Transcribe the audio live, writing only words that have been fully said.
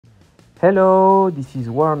Hello, this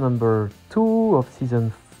is war number 2 of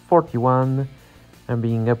season 41. I'm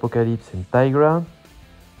being Apocalypse and Tigra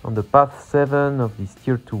on the path 7 of this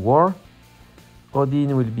tier 2 war.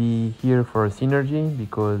 Odin will be here for a synergy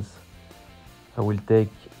because I will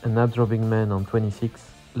take an absorbing man on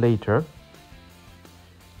 26 later.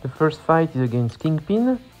 The first fight is against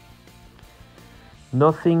Kingpin.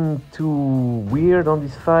 Nothing too weird on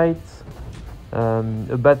this fight.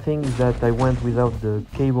 A bad thing is that I went without the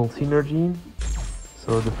cable synergy,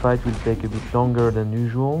 so the fight will take a bit longer than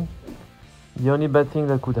usual. The only bad thing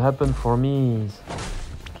that could happen for me is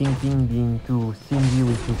Kingpin being too stingy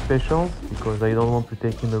with his specials, because I don't want to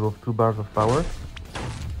take him above 2 bars of power.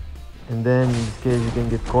 And then in this case you can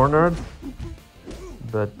get cornered,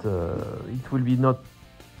 but it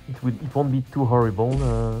won't be too horrible,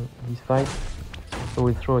 this fight. So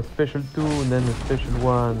we throw a special 2 and then a special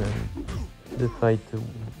 1, and the fight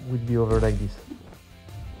would be over like this.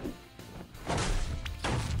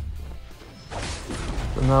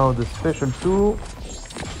 So now the special 2.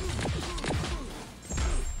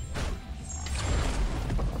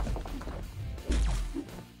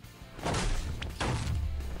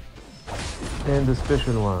 And the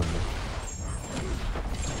special 1.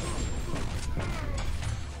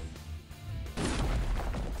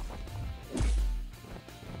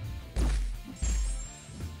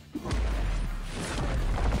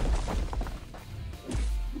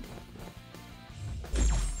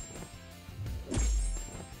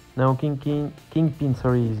 Now Kingpin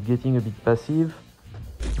is getting a bit passive,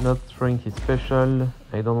 not throwing his special.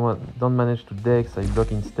 I don't manage to dex, I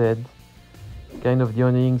block instead. Kind of the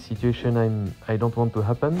annoying situation I don't want to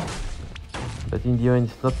happen, but in the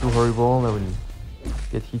end it's not too horrible. I will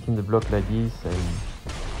get hit in the block like this and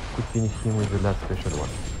could finish him with the last special 1.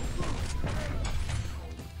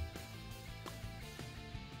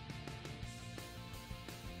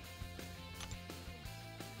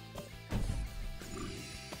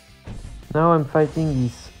 Now I'm fighting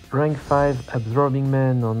this rank 5 absorbing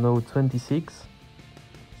man on node 26.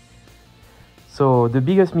 So the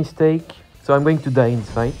biggest mistake, so I'm going to die in this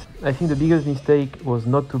fight. I think the biggest mistake was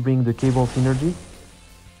not to bring the cable synergy,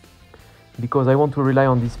 because I want to rely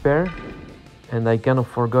on this pair, and I kind of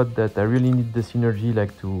forgot that I really need the synergy,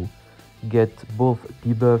 like to get both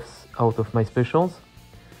debuffs out of my specials.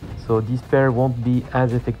 So this pair won't be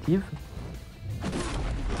as effective.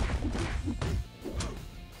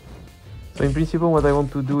 So in principle what I want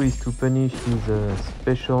to do is to punish his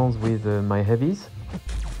specials with my heavies,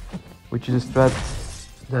 which is a strat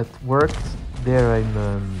that worked. There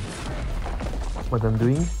what I'm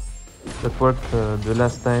doing. That worked the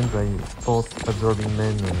last time I fought absorbing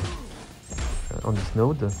men on this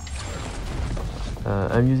node.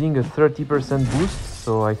 I'm using a 30% boost,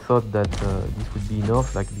 so I thought that this would be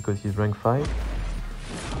enough, like because he's rank 5.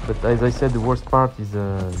 But as I said, the worst part is,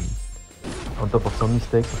 on top of some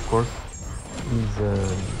mistakes of course, is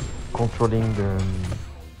controlling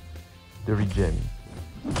the regen.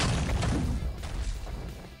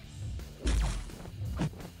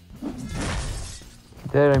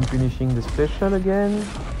 There I'm finishing the special again.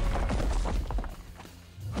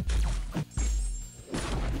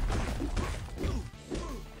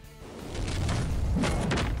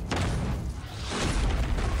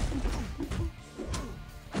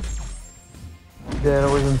 There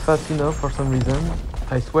I wasn't fast enough for some reason.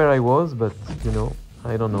 I swear I was, but you know,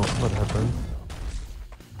 I don't know what happened.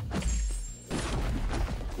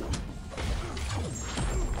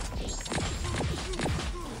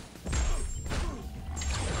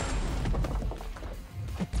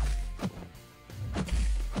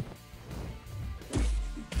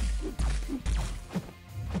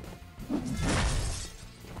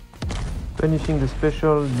 Finishing the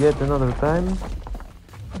special yet another time.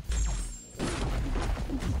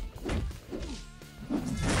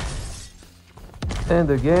 And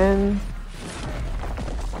again.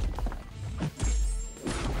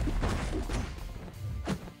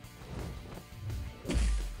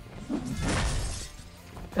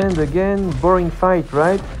 And again. Boring fight,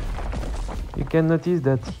 right? You can notice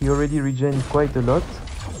that he already regened quite a lot.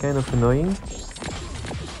 Kind of annoying.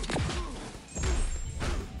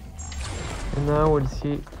 And now we'll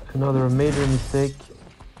see another major mistake.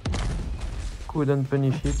 Couldn't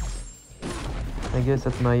punish it. I guess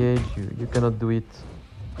at my age you cannot do it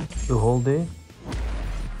the whole day.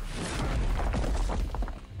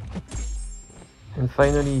 And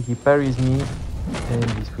finally he parries me, and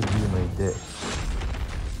this will be my death.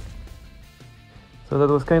 So that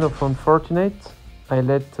was kind of unfortunate. I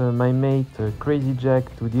let my mate Crazy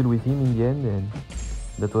Jack to deal with him in the end, and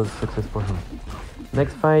that was success for him.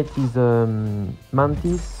 Next fight is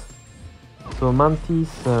Mantis. So Mantis,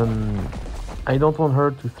 I don't want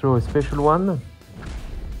her to throw a special one,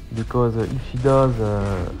 because if she does,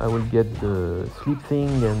 I will get the sleep thing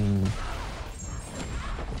and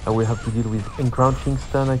I will have to deal with encroaching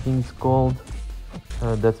stun, I think it's called.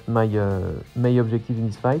 That's my main objective in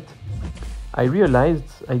this fight. I realized,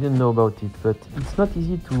 I didn't know about it, but it's not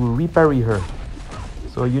easy to reparry her.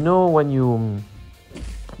 So you know when you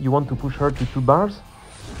want to push her to 2 bars,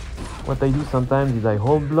 what I do sometimes is I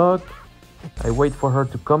hold block, I wait for her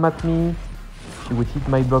to come at me, she would hit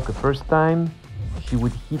my block a first time, she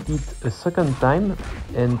would hit it a second time,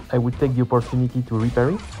 and I would take the opportunity to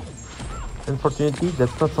reparry. Unfortunately,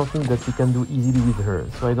 that's not something that you can do easily with her,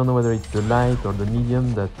 so I don't know whether it's the light or the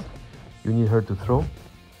medium that you need her to throw.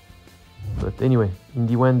 But anyway, in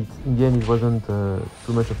the end it wasn't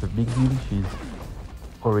too much of a big deal, she's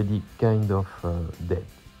already kind of dead.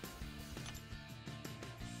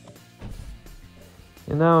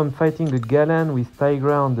 And now I'm fighting the Galan with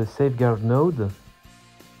Tigra on the safeguard node.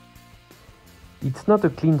 It's not a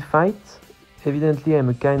clean fight. Evidently I'm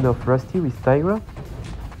a kind of rusty with Tigra.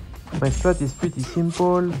 My strat is pretty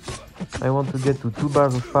simple. I want to get to 2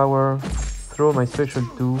 bars of power, throw my special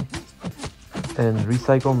 2, and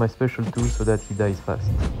recycle my special 2 so that he dies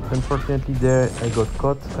fast. Unfortunately there I got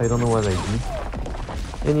caught, I don't know what I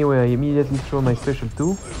did. Anyway, I immediately throw my special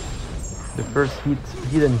 2. The first hit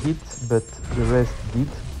didn't hit, but the rest did.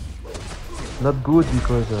 Not good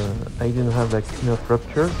because I didn't have like enough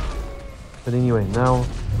ruptures. But anyway, now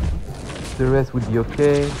the rest will be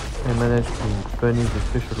okay. I managed to punish the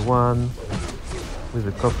special 1 with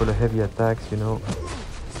a couple of heavy attacks, you know.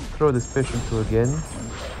 Throw the special 2 again.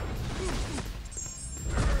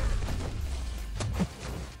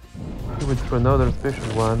 He will throw another special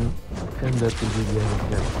 1, and that will be the end of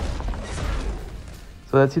the game.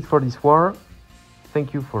 So that's it for this war.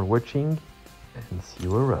 Thank you for watching, and see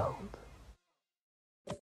you around.